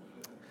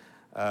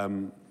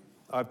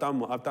 I've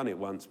done it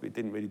once, but it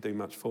didn't really do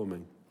much for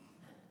me.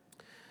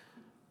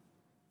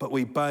 But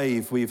we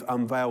bathe with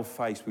unveiled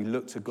face. We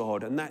look to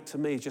God. And that, to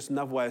me, is just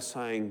another way of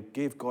saying,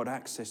 give God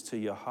access to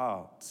your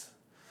heart.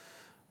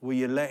 Will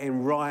you let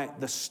him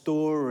write the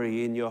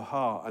story in your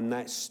heart? And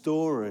that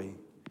story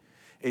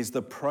is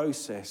the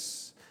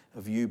process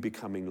of you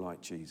becoming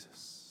like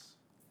Jesus.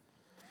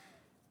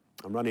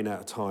 I'm running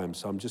out of time,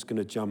 so I'm just going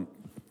to jump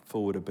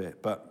forward a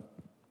bit. But,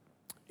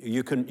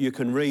 You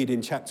can read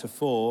in chapter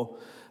 4,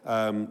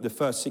 the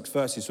first 6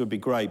 verses would be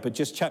great, but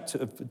just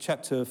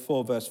chapter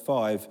 4, verse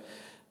 5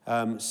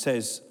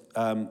 says,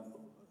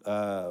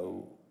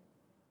 I'll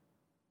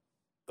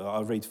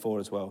read 4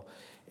 as well.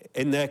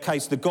 In their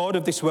case, the God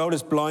of this world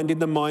has blinded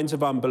the minds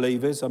of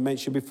unbelievers, I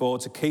mentioned before,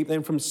 to keep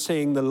them from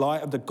seeing the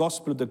light of the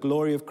gospel of the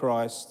glory of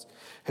Christ,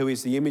 who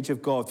is the image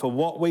of God. For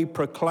what we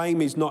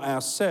proclaim is not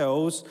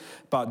ourselves,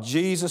 but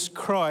Jesus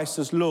Christ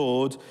as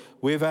Lord,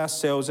 with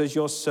ourselves as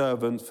your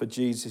servants for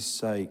Jesus'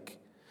 sake.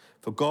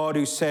 For God,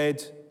 who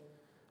said,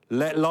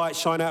 let light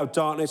shine out of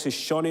darkness, has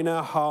shone in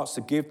our hearts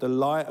to give the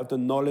light of the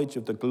knowledge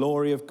of the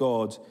glory of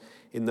God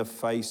in the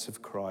face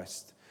of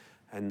Christ.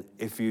 And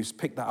if you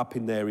pick that up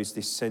in there, is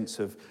this sense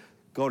of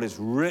God has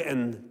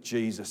written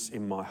Jesus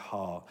in my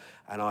heart,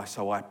 and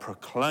so I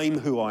proclaim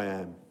who I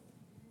am.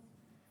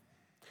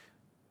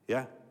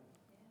 Yeah?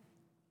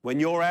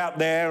 When you're out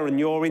there and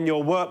you're in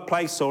your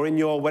workplace or in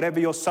your whatever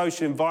your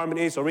social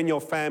environment is or in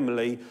your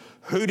family,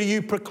 who do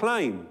you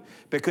proclaim?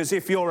 Because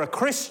if you're a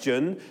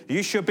Christian,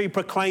 you should be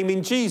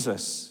proclaiming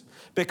Jesus,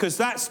 because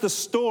that's the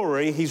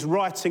story he's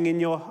writing in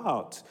your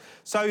heart.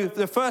 So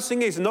the first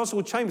thing is, in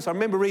Oswald Chambers, I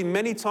remember reading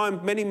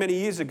many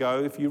years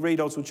ago, if you read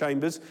Oswald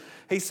Chambers,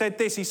 he said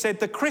this, he said,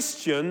 the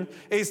Christian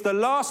is the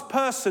last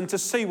person to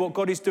see what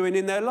God is doing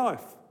in their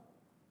life.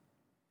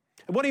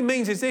 And what he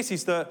means is this,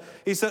 is that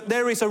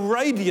there is a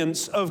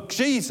radiance of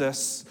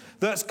Jesus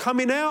that's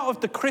coming out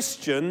of the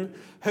Christian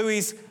who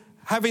is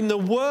having the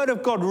word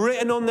of God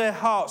written on their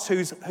hearts,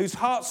 whose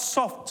heart's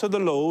soft to the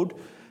Lord.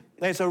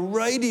 There's a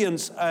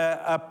radiance,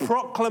 a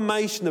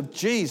proclamation of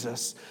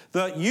Jesus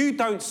that you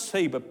don't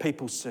see, but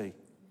people see.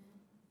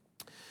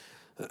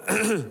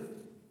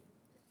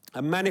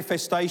 A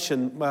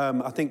manifestation,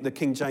 I think the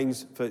King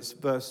James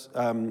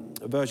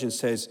version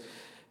says,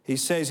 he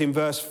says in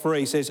verse 3,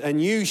 he says,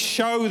 and you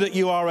show that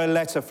you are a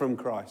letter from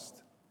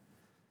Christ.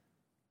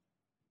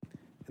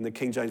 And the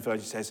King James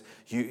version says,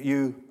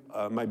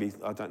 maybe,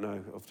 I don't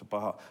know off the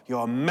heart,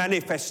 you're a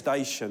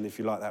manifestation, if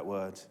you like that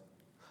word,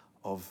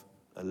 of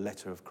a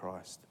letter of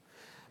Christ.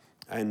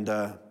 And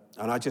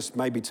I just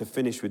maybe to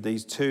finish with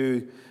these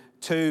two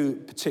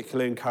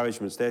particular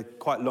encouragements. They're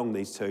quite long,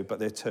 these two, but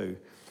they're two.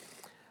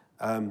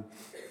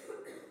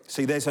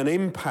 See, there's an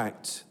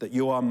impact that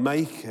you are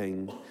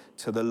making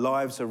to the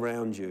lives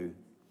around you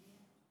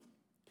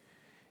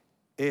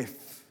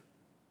if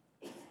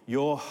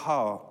your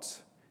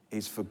heart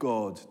is for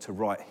God to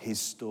write his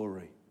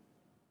story,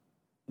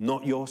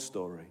 not your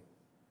story.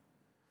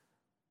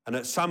 And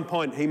at some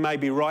point, he may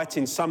be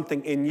writing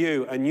something in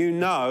you, and you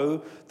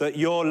know that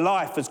your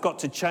life has got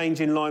to change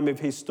in line with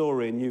his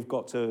story, and you've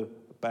got to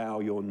bow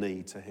your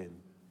knee to him.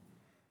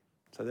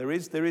 So there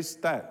is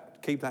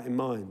that. Keep that in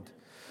mind.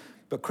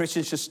 But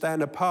Christians should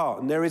stand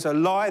apart. And there is a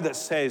lie that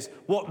says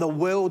what the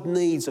world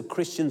needs are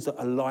Christians that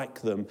are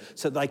like them,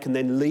 so they can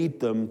then lead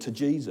them to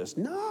Jesus.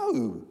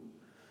 No.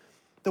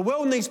 The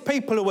world needs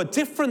people who are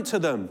different to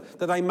them,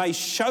 that they may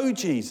show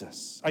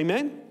Jesus.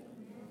 Amen?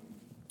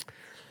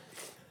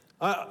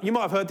 You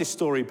might have heard this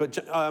story, but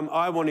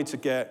I wanted to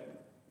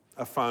get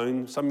a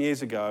phone some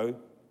years ago,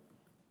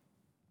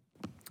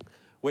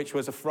 which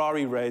was a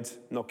Ferrari red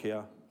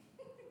Nokia.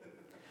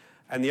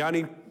 And the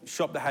only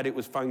shop that had it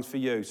was Phones for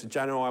You. So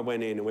Jan and I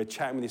went in and we're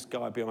chatting with this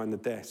guy behind the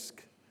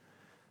desk.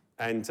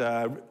 And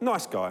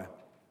nice guy.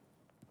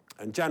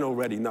 And Jan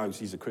already knows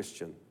he's a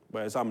Christian.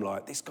 Whereas I'm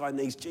like, this guy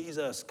needs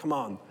Jesus, come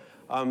on.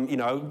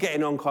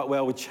 Getting on quite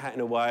well, we're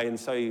chatting away, and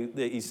so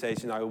he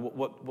says,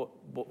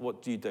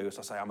 what do you do? So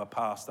I say, I'm a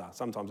pastor.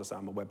 Sometimes I say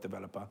I'm a web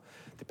developer,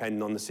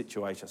 depending on the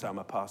situation. I say I'm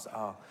a pastor.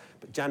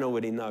 But Jan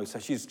already knows. So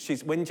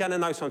she's when Jana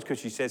knows someone's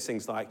Christian, she says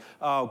things like,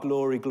 oh,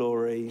 glory,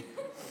 glory,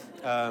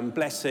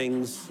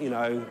 blessings,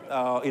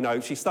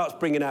 she starts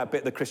bringing out a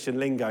bit of the Christian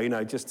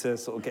lingo, just to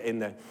sort of get in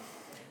there.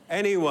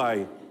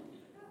 Anyway,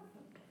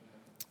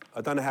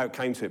 I don't know how it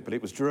came to it, but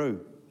it was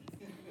Drew.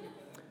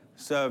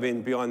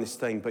 Serving behind this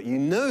thing, but you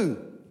knew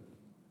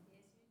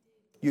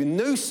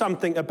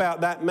something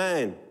about that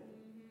man.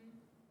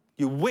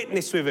 You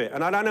witnessed with it.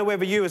 And I don't know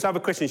whether you as other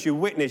Christians, you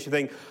witness, you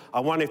think, I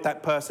wonder if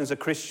that person's a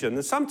Christian.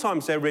 And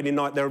sometimes there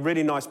are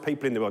really nice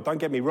people in the world, don't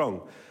get me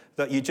wrong,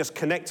 that you just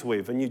connect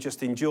with and you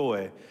just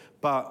enjoy.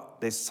 But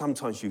there's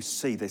sometimes you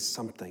see there's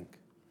something.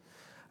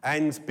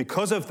 And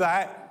because of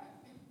that,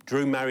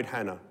 Drew married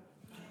Hannah.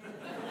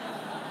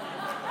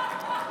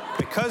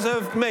 Because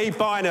of me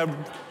buying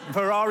a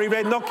Ferrari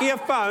red Nokia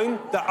phone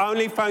that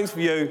only phones for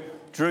you,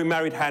 Drew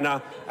married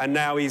Hannah, and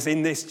now he's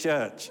in this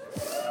church.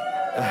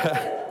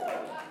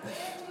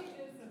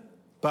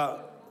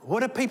 But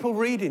what do people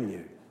read in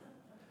you?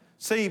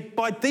 See,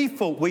 by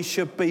default, we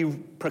should be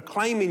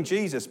proclaiming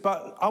Jesus.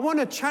 But I want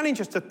to challenge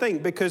us to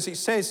think, because it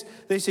says,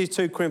 this is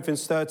 2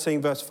 Corinthians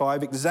 13, verse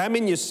 5,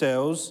 examine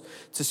yourselves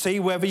to see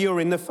whether you're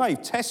in the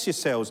faith. Test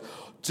yourselves.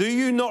 Do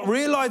you not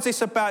realize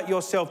this about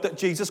yourself, that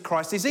Jesus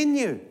Christ is in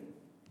you?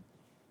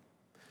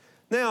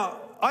 Now,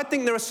 I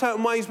think there are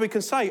certain ways we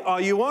can say, are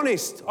you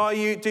honest?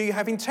 Do you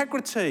have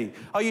integrity?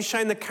 Are you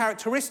showing the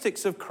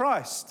characteristics of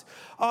Christ?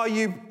 Are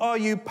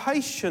you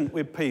patient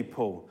with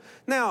people?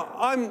 Now,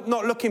 I'm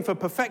not looking for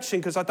perfection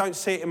because I don't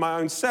see it in my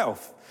own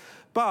self.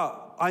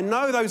 But I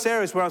know those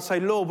areas where I say,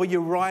 Lord, will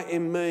you write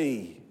in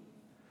me?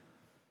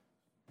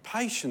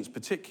 Patience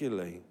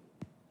particularly.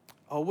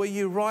 Or will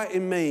you write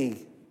in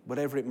me,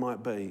 whatever it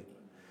might be?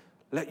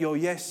 Let your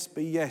yes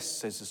be yes,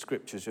 says the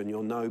scriptures, and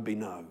your no be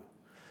no.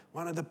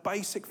 One of the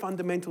basic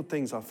fundamental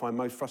things I find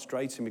most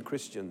frustrating with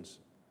Christians.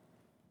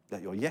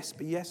 Let your yes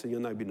be yes and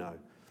your no be no.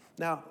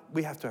 Now,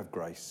 we have to have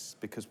grace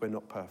because we're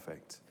not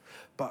perfect.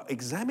 But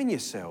examine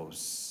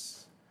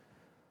yourselves.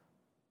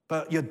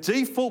 But your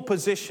default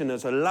position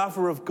as a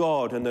lover of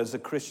God and as a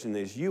Christian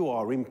is you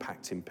are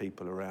impacting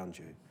people around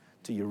you.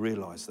 Do you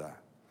realise that?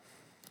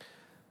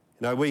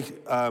 You know,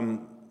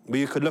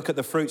 we could look at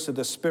the fruits of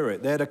the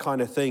Spirit. They're the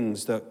kind of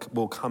things that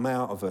will come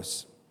out of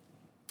us.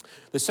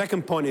 The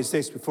second point is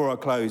this, before I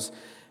close.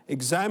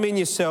 Examine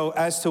yourself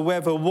as to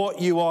whether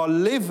what you are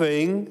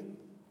living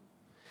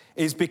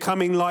is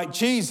becoming like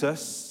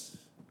Jesus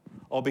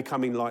or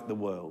becoming like the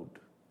world.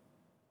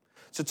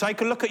 So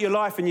take a look at your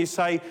life and you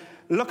say,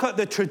 look at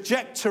the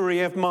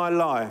trajectory of my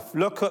life.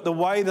 Look at the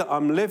way that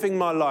I'm living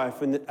my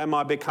life. And am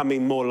I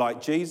becoming more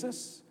like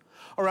Jesus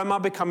or am I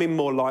becoming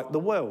more like the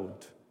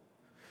world?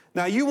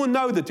 Now, you will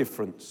know the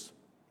difference.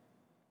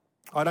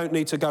 I don't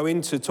need to go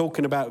into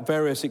talking about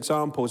various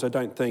examples, I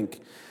don't think.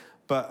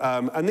 But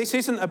and this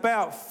isn't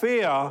about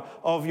fear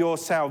of your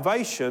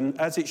salvation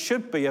as it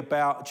should be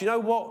about, do you know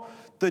what?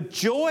 The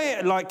joy,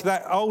 like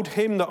that old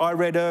hymn that I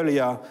read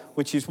earlier,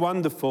 which is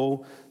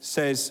wonderful,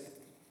 says,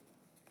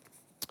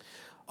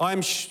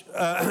 I'm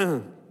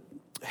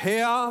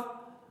here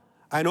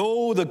and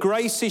all the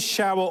graces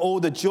shower,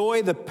 all the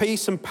joy, the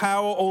peace and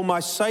power, all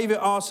my Saviour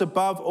asks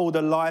above, all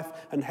the life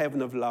and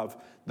heaven of love.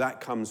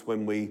 That comes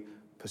when we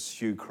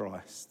pursue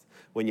Christ.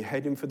 When you're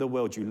heading for the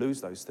world, you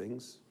lose those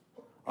things.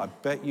 I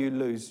bet you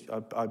lose.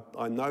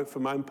 I know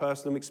from my own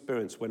personal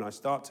experience, when I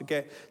start to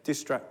get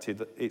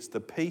distracted, it's the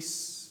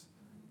peace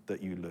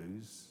that you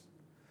lose.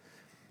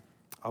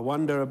 I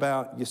wonder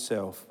about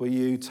yourself. Will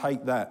you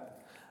take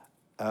that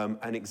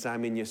and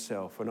examine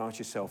yourself and ask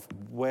yourself,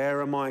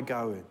 where am I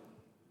going?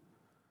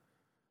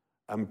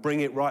 And bring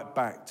it right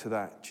back to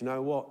that. Do you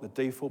know what? The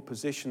default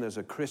position as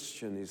a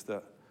Christian is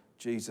that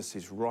Jesus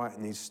is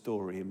writing his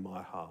story in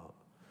my heart.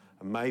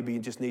 And maybe you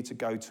just need to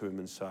go to him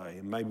and say,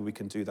 and maybe we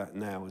can do that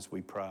now as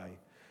we pray.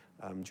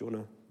 Do you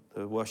want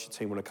the worship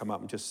team want to come up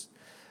and just,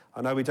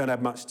 I know we don't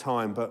have much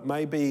time, but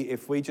maybe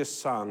if we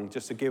just sung,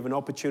 just to give an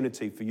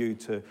opportunity for you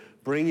to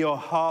bring your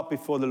heart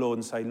before the Lord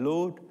and say,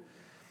 Lord,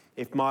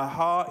 if my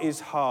heart is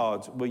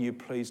hard, will you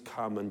please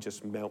come and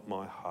just melt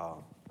my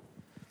heart?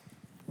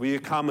 Will you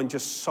come and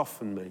just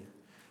soften me?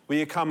 Will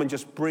you come and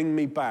just bring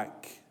me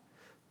back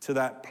to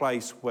that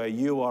place where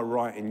you are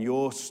writing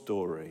your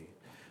story?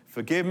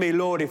 Forgive me,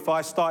 Lord, if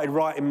I started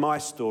writing my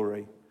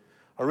story.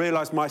 I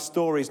realise my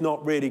story is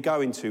not really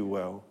going too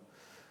well.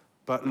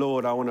 But,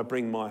 Lord, I want to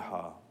bring my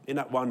heart. Isn't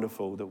that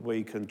wonderful that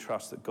we can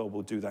trust that God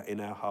will do that in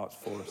our hearts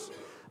for us?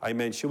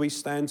 Amen. Shall we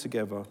stand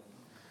together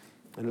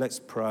and let's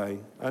pray?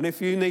 And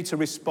if you need to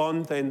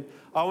respond, then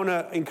I want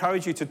to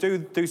encourage you to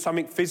do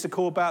something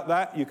physical about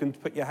that. You can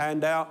put your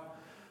hand out.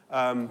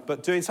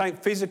 But doing something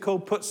physical,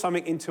 put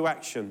something into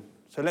action.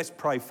 So let's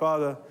pray.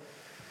 Father,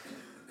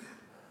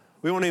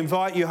 we want to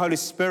invite you, Holy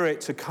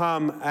Spirit, to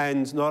come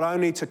and not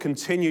only to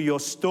continue your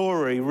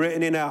story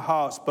written in our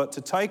hearts, but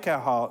to take our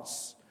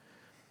hearts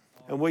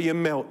and will you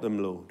melt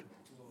them, Lord?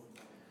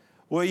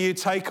 Will you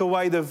take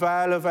away the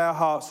veil of our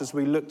hearts as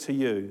we look to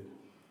you?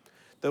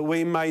 That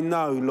we may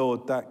know,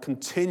 Lord, that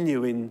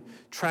continuing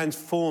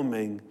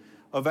transforming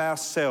of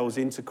ourselves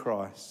into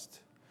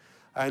Christ.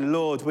 And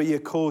Lord, will you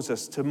cause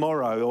us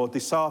tomorrow or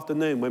this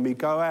afternoon when we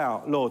go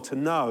out, Lord, to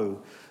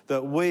know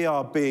that we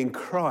are being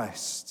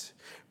Christ,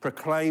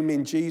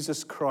 proclaiming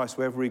Jesus Christ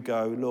wherever we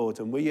go, Lord.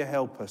 And will you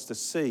help us to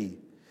see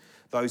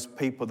those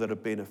people that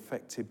have been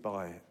affected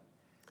by it?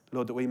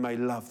 Lord, that we may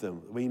love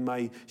them, we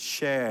may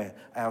share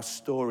our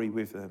story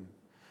with them.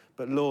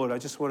 But Lord, I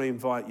just want to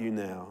invite you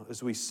now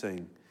as we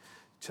sing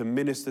to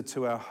minister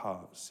to our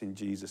hearts in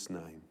Jesus'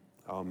 name.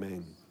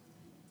 Amen.